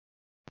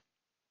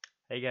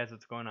Hey guys,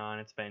 what's going on?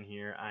 It's Ben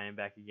here. I am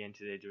back again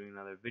today doing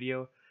another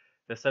video.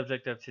 The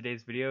subject of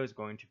today's video is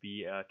going to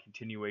be a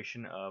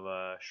continuation of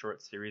a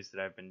short series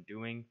that I've been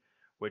doing,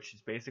 which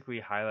is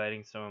basically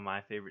highlighting some of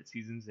my favorite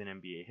seasons in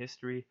NBA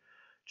history,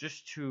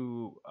 just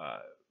to,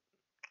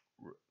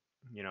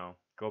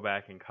 go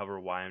back and cover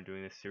why I'm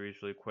doing this series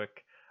really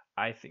quick.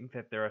 I think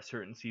that there are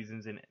certain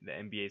seasons in the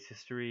NBA's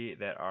history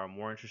that are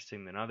more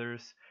interesting than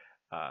others.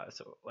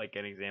 Like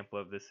an example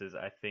of this is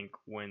I think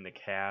when the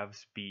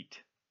Cavs beat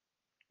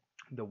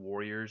the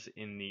Warriors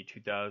in the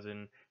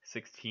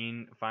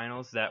 2016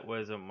 finals, that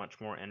was a much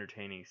more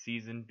entertaining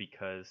season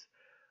because,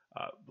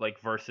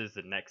 versus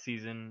the next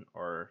season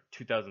or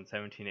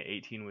 2017 to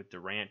 18 with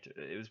Durant,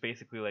 it was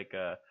basically like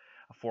a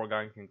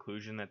foregone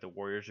conclusion that the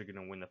Warriors are going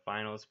to win the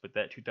finals. But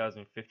that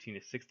 2015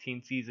 to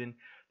 16 season,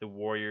 the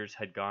Warriors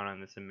had gone on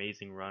this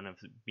amazing run of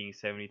being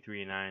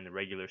 73-9 in the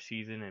regular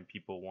season, and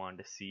people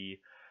wanted to see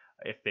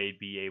if they'd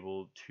be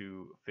able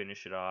to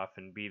finish it off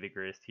and be the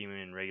greatest team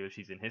in regular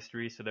season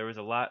history. So there was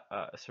a lot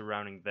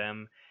surrounding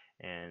them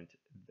and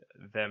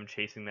them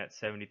chasing that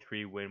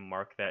 73 win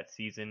mark that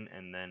season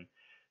and then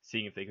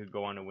seeing if they could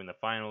go on to win the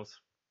finals.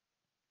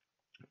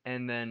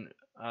 And then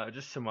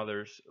just some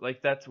others,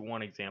 like that's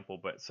one example.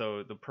 But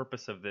so the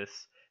purpose of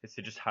this is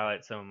to just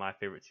highlight some of my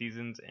favorite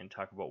seasons and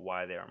talk about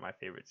why they are my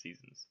favorite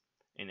seasons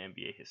in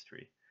NBA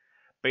history.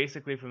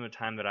 Basically from the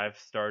time that I've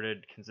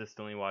started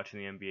consistently watching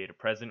the NBA to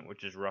present,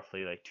 which is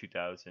roughly like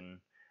 2000,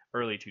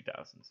 early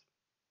 2000s.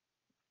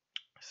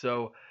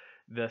 So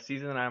the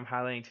season that I'm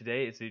highlighting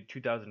today is the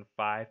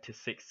 2005 to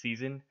 6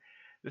 season.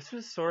 This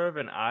was sort of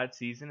an odd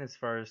season as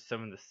far as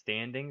some of the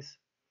standings.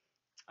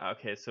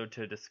 Okay, so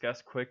to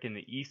discuss quick, in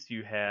the East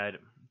you had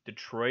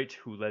Detroit,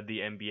 who led the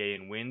NBA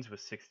in wins with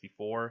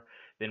 64,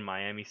 then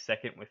Miami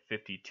second with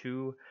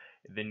 52,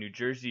 then New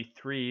Jersey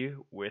 3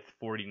 with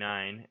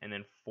 49, and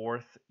then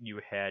fourth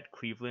you had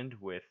Cleveland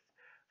with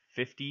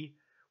 50,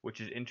 which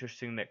is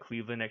interesting that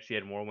Cleveland actually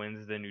had more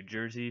wins than New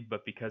Jersey,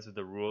 but because of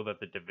the rule that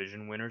the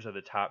division winners are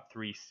the top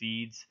three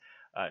seeds,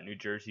 New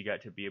Jersey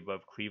got to be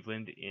above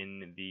Cleveland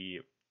in the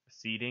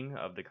seeding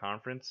of the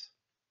conference.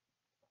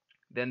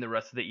 Then the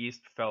rest of the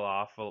East fell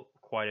off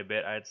quite a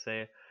bit, I'd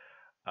say.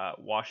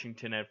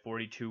 Washington had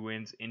 42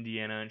 wins,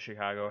 Indiana and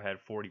Chicago had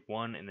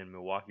 41, and then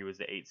Milwaukee was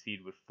the 8th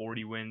seed with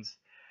 40 wins.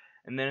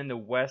 And then in the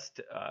West,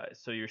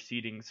 so your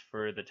seedings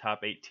for the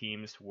top 8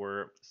 teams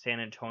were San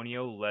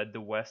Antonio led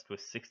the West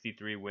with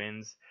 63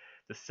 wins.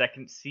 The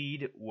 2nd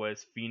seed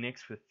was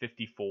Phoenix with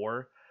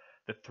 54.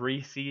 The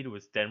 3 seed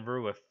was Denver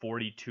with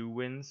 42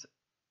 wins.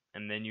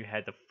 And then you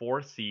had the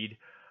 4 seed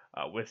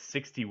with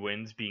 60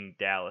 wins being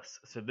Dallas.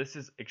 So this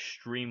is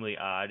extremely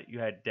odd. You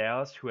had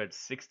Dallas, who had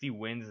 60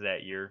 wins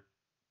that year,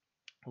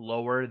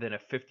 lower than a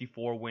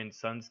 54-win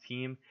Suns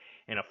team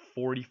and a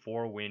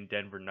 44-win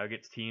Denver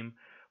Nuggets team.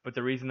 But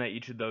the reason that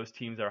each of those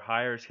teams are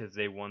higher is because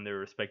they won their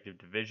respective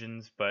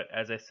divisions. But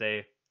as I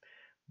say,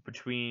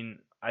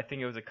 I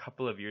think it was a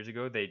couple of years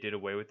ago, they did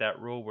away with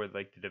that rule where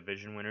like the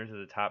division winners are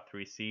the top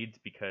 3 seeds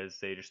because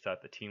they just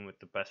thought the team with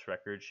the best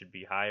record should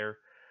be higher.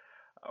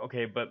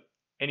 Okay, but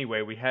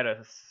anyway, we had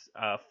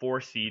a 4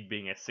 seed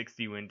being a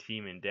 60-win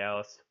team in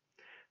Dallas.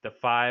 The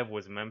 5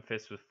 was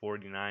Memphis with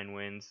 49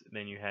 wins.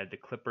 Then you had the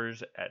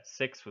Clippers at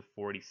 6 with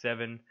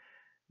 47.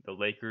 The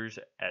Lakers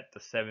at the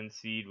 7th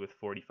seed with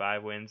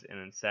 45 wins. And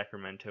then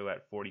Sacramento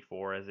at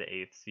 44 as the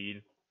 8th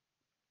seed.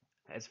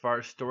 As far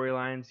as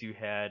storylines, you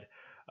had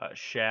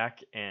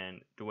Shaq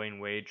and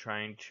Dwayne Wade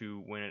trying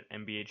to win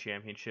an NBA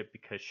championship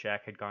because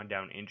Shaq had gone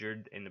down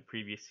injured in the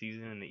previous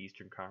season in the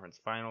Eastern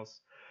Conference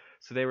Finals.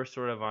 So they were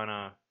sort of on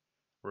a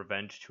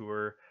revenge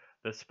tour.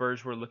 The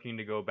Spurs were looking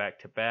to go back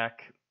to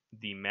back.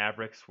 The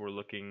Mavericks were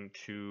looking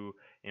to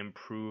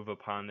improve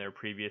upon their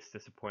previous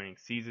disappointing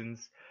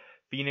seasons.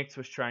 Phoenix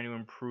was trying to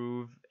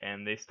improve,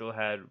 and they still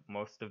had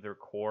most of their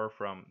core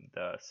from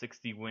the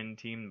 60-win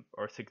team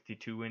or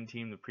 62-win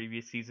team the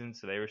previous season,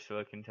 so they were still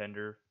a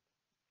contender.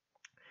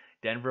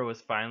 Denver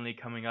was finally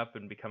coming up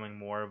and becoming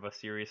more of a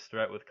serious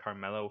threat with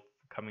Carmelo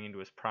coming into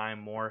his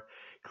prime more.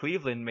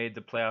 Cleveland made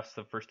the playoffs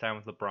the first time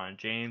with LeBron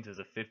James as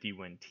a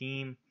 50-win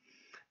team.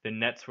 The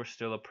Nets were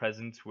still a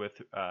presence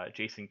with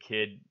Jason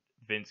Kidd,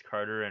 Vince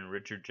Carter, and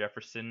Richard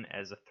Jefferson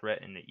as a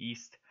threat in the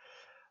East.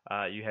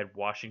 You had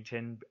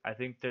Washington. I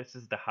think this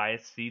is the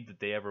highest seed that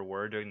they ever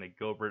were during the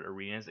Gilbert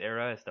Arenas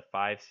era as the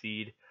 5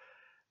 seed.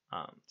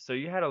 So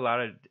you had a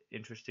lot of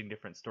interesting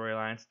different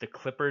storylines. The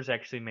Clippers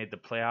actually made the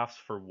playoffs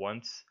for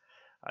once.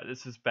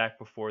 This was back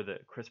before the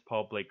Chris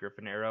Paul, Blake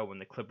Griffin era when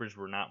the Clippers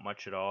were not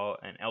much at all,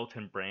 and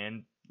Elton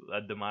Brand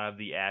led them out of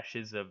the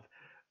ashes of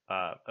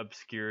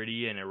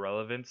obscurity and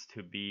irrelevance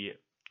to be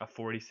a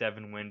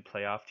 47-win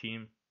playoff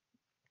team.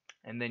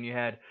 And then you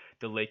had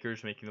the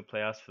Lakers making the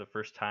playoffs for the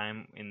first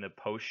time in the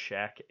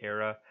post-Shaq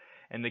era,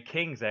 and the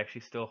Kings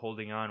actually still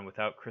holding on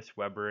without Chris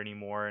Webber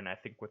anymore, and I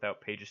think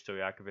without Peja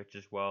Stojakovic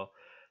as well.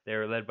 They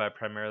were led by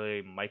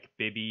primarily Mike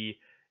Bibby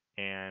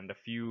and a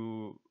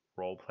few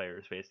role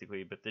players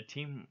basically, but the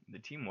team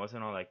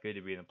wasn't all that good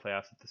to be in the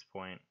playoffs at this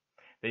point.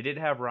 They did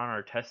have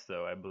Ron Artest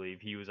though, I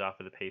believe. He was off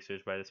of the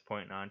Pacers by this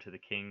point and on to the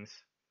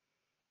Kings.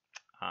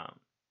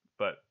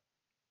 But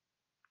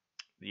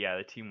yeah,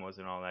 the team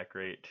wasn't all that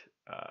great,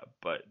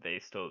 but they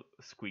still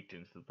squeaked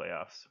into the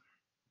playoffs.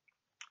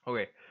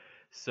 Okay,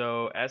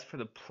 so as for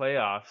the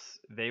playoffs,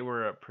 they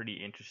were pretty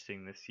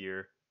interesting this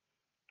year.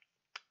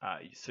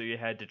 So you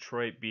had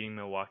Detroit beating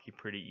Milwaukee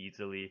pretty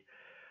easily.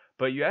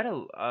 But you had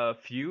a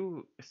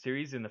few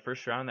series in the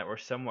first round that were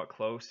somewhat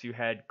close. You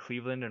had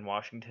Cleveland and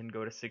Washington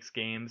go to 6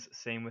 games,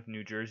 same with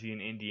New Jersey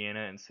and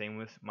Indiana, and same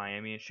with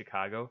Miami and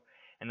Chicago.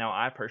 And now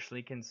I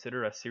personally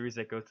consider a series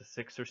that goes to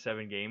 6 or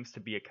 7 games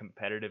to be a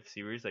competitive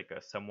series, like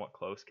a somewhat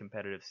close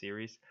competitive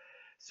series.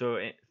 So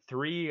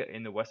three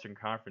in the Western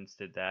Conference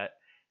did that.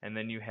 And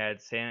then you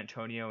had San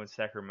Antonio and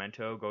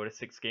Sacramento go to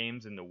 6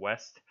 games in the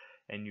West,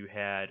 and you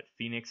had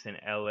Phoenix and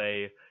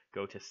LA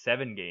go to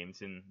 7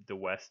 games in the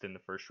West in the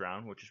first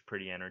round, which is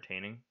pretty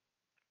entertaining.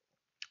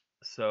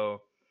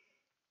 So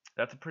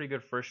that's a pretty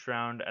good first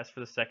round. As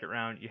for the second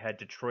round, you had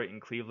Detroit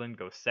and Cleveland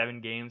go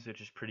 7 games, which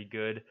is pretty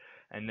good.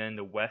 And then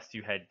the West,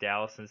 you had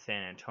Dallas and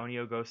San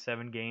Antonio go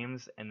 7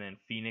 games, and then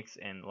Phoenix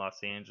and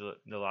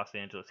the Los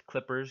Angeles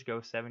Clippers go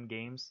 7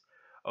 games.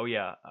 Oh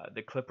yeah,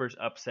 the Clippers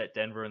upset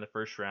Denver in the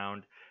first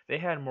round. They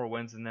had more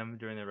wins than them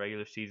during the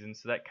regular season,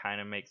 so that kind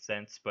of makes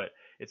sense. But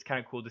it's kind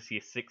of cool to see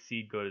a 6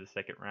 seed go to the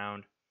second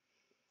round.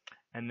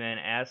 And then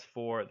as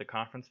for the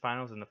conference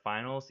finals and the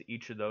finals,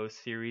 each of those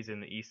series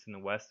in the East and the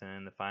West and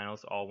in the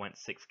finals all went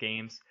 6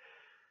 games.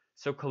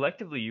 So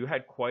collectively, you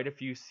had quite a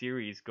few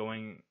series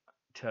going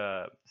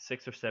to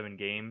 6 or 7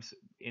 games.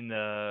 In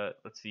the,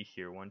 let's see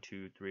here, 1,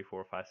 2, 3,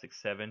 4, 5, 6,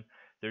 7.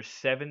 There's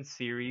 7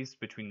 series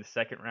between the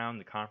second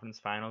round, the conference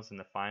finals, and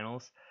the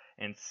finals.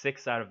 And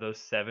 6 out of those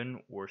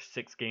 7 were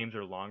 6 games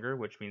or longer,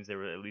 which means they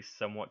were at least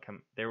somewhat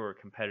they were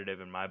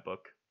competitive in my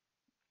book.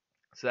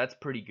 So that's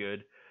pretty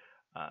good.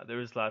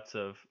 There's lots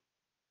of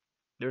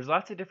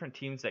different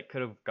teams that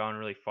could have gone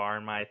really far,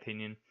 in my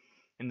opinion.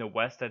 In the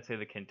West, I'd say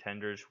the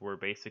contenders were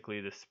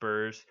basically the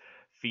Spurs,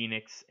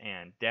 Phoenix,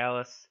 and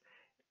Dallas.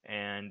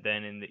 And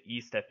then in the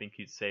East, I think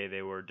you'd say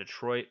they were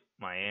Detroit,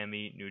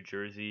 Miami, New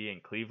Jersey,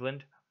 and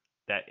Cleveland.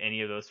 That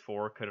any of those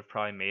 4 could have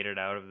probably made it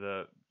out of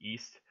the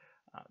East.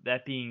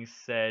 That being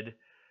said,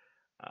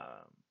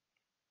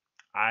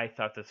 I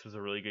thought this was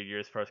a really good year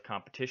as far as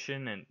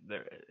competition, and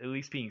there at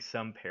least being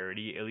some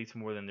parity, at least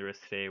more than there is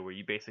today, where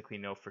you basically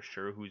know for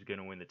sure who's going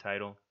to win the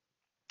title.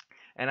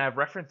 And I've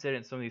referenced it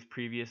in some of these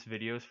previous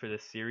videos for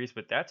this series,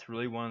 but that's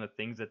really one of the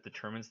things that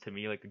determines to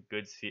me like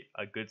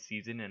a good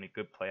season and a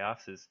good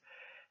playoffs is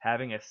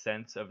having a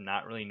sense of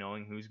not really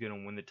knowing who's going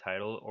to win the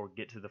title or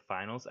get to the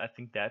finals. I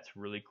think that's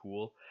really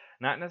cool.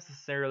 Not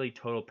necessarily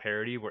total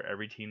parity where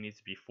every team needs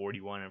to be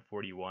 41 and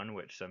 41,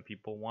 which some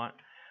people want.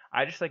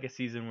 I just like a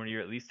season where you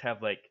at least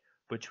have like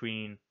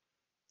between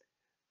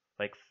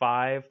like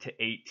 5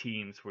 to 8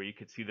 teams where you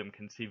could see them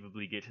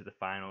conceivably get to the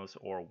finals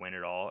or win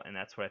it all, and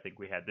that's what I think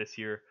we had this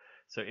year.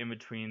 So in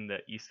between the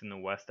East and the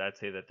West, I'd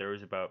say that there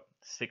was about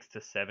 6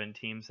 to 7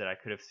 teams that I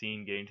could have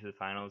seen getting to the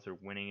finals or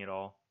winning it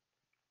all.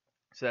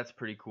 So that's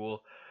pretty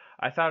cool.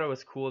 I thought it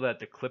was cool that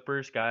the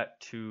Clippers got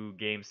to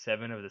Game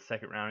 7 of the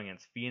second round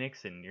against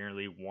Phoenix and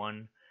nearly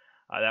won.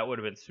 That would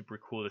have been super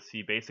cool to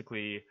see.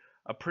 Basically,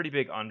 a pretty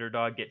big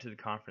underdog get to the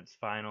conference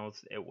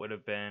finals. It would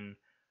have been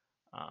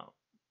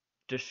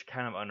just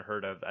kind of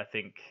unheard of. I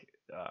think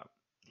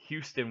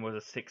Houston was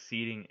a 6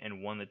 seeding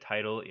and won the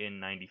title in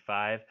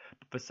 '95.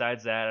 But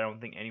besides that, I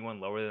don't think anyone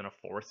lower than a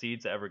 4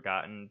 seed's ever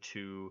gotten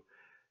to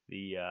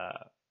the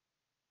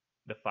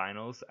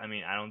finals. I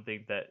mean, I don't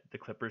think that the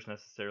Clippers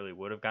necessarily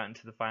would have gotten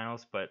to the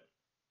finals, but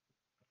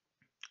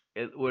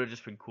it would have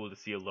just been cool to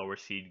see a lower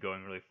seed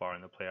going really far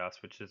in the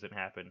playoffs, which doesn't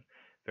happen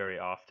very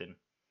often.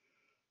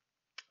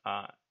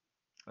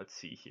 Let's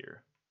see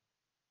here.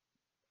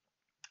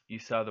 You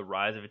saw the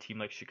rise of a team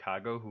like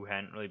Chicago, who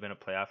hadn't really been a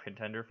playoff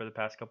contender for the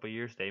past couple of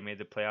years. They made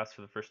the playoffs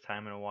for the first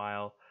time in a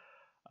while.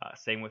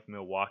 Same with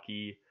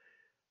Milwaukee.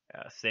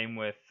 Same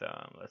with,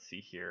 let's see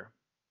here,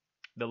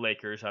 the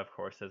Lakers, of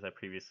course, as I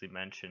previously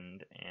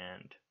mentioned.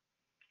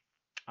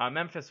 And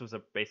Memphis was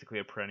basically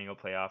a perennial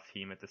playoff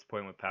team at this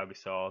point with Pau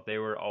Gasol. They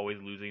were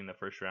always losing in the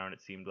first round,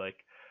 it seemed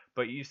like.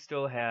 But you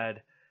still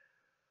had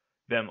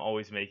them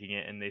always making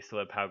it, and they still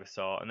had Pau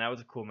Gasol. And that was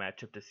a cool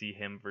matchup to see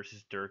him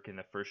versus Dirk in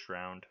the first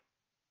round.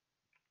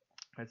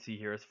 Let's see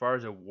here. As far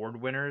as award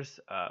winners,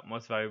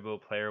 most valuable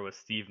player was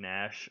Steve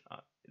Nash,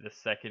 the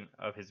second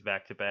of his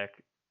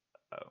back-to-back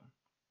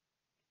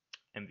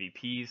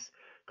MVPs.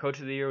 Coach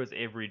of the year was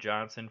Avery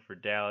Johnson for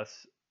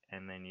Dallas,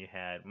 and then you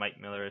had Mike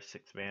Miller as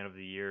Sixth Man of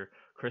the Year.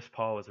 Chris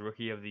Paul was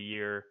Rookie of the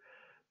Year.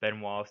 Ben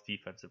Wallace,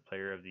 Defensive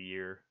Player of the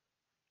Year.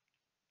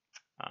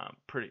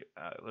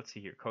 Let's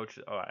see here. Coach.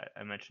 Oh,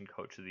 I mentioned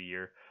Coach of the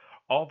Year.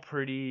 All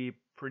pretty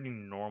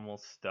normal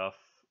stuff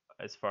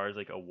as far as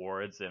like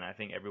awards, and I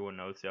think everyone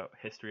knows the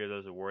history of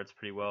those awards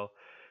pretty well.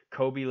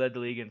 Kobe led the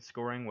league in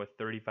scoring with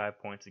 35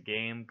 points a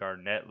game.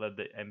 Garnett led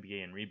the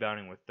NBA in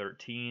rebounding with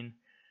 13.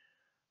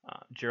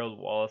 Gerald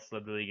Wallace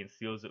led the league in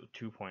steals with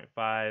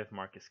 2.5.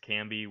 Marcus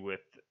Camby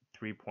with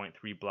 3.3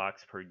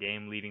 blocks per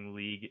game leading the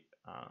league.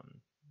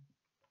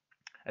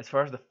 As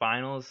far as the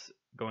finals,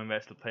 going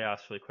back to the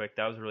playoffs really quick,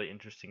 that was a really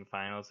interesting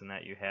finals in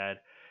that you had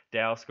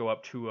Dallas go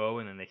up 2-0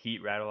 and then the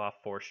Heat rattle off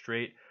four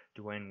straight.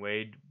 Dwayne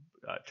Wade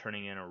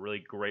turning in a really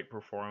great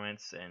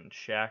performance, and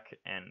Shaq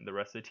and the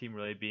rest of the team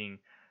really being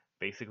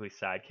basically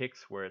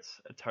sidekicks, where it's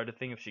hard to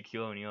think of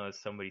Shaquille O'Neal as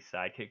somebody's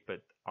sidekick,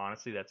 but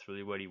honestly, that's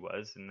really what he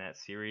was in that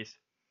series.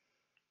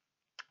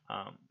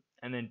 Um,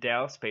 and then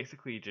Dallas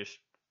basically just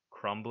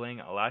crumbling.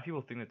 A lot of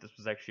people think that this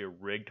was actually a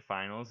rigged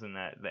finals and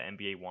that the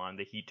NBA wanted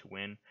the Heat to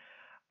win.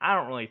 I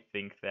don't really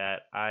think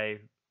that. I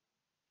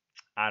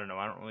don't know.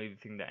 I don't really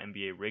think the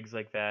NBA rigs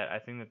like that. I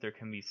think that there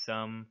can be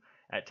some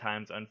at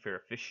times unfair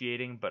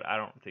officiating, but I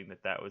don't think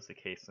that that was the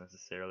case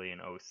necessarily in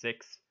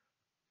 '06.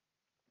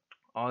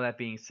 All that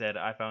being said,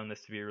 I found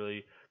this to be a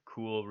really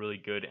cool, really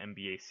good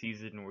NBA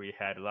season where you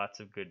had lots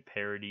of good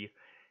parity,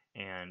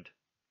 and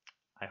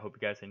I hope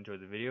you guys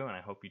enjoyed the video, and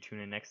I hope you tune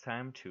in next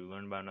time to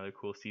learn about another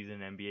cool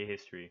season in NBA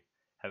history.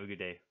 Have a good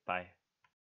day. Bye.